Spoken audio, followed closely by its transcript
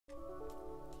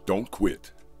Don't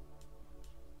quit.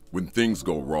 When things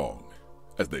go wrong,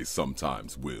 as they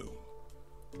sometimes will,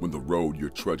 when the road you're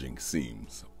trudging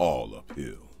seems all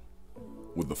uphill,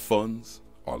 when the funds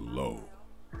are low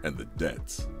and the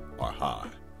debts are high,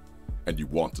 and you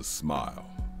want to smile,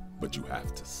 but you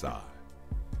have to sigh.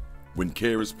 When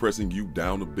care is pressing you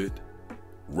down a bit,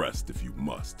 rest if you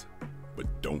must,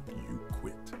 but don't you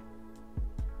quit.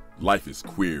 Life is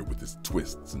queer with its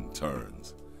twists and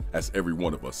turns, as every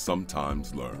one of us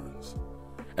sometimes learns.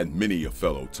 And many a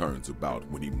fellow turns about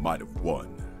when he might have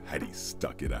won had he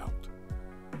stuck it out.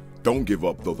 Don't give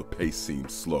up though the pace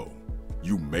seems slow.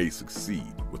 You may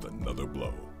succeed with another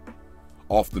blow.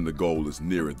 Often the goal is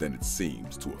nearer than it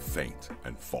seems to a faint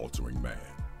and faltering man.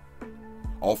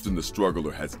 Often the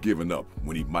struggler has given up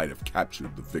when he might have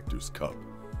captured the victor's cup,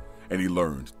 and he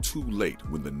learned too late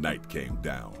when the night came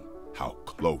down how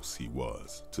close he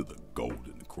was to the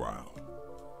golden crown.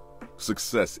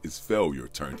 Success is failure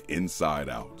turned inside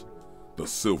out, the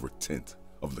silver tint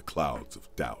of the clouds of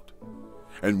doubt.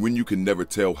 And when you can never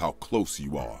tell how close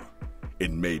you are, it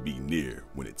may be near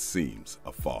when it seems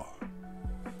afar.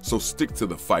 So stick to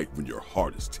the fight when you're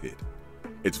hardest hit.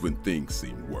 It's when things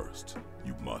seem worst,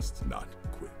 you must not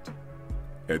quit.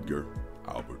 Edgar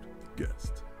Albert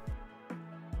Guest.